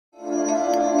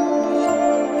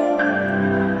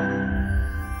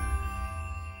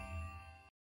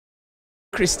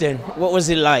Christian, what was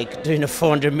it like doing the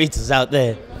 400 meters out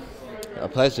there? A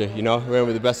pleasure, you know, ran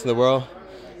with the best in the world,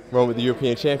 ran with the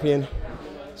European champion,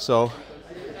 so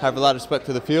have a lot of respect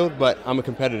for the field, but I'm a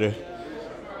competitor.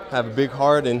 I have a big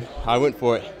heart and I went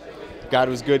for it. God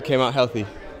was good, came out healthy.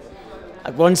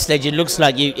 At one stage, it looked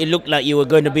like you were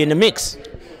going to be in the mix.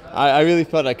 I really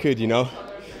felt I could, you know,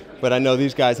 but I know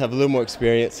these guys have a little more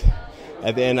experience.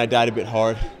 At the end, I died a bit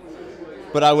hard,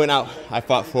 but I went out, I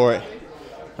fought for it.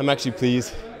 I'm actually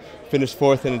pleased. Finished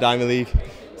 4th in the Diamond League.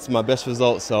 It's my best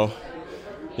result, so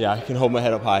yeah, I can hold my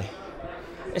head up high.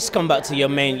 Let's come back to your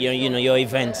main, your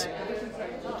event.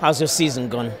 How's your season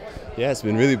gone? Yeah, it's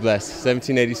been really blessed.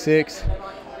 1786,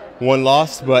 one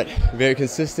loss, but very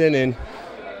consistent and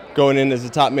going in as the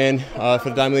top man for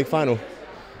the Diamond League final.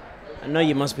 I know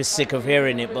you must be sick of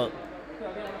hearing it, but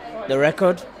the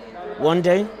record, one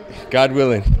day? God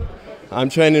willing. I'm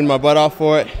training my butt off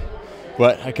for it,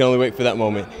 but I can only wait for that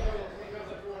moment.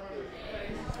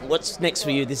 What's next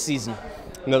for you this season?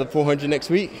 Another 400 next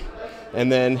week,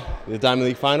 and then the Diamond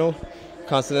League final,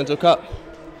 Continental Cup.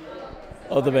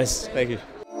 All the best. Thank you.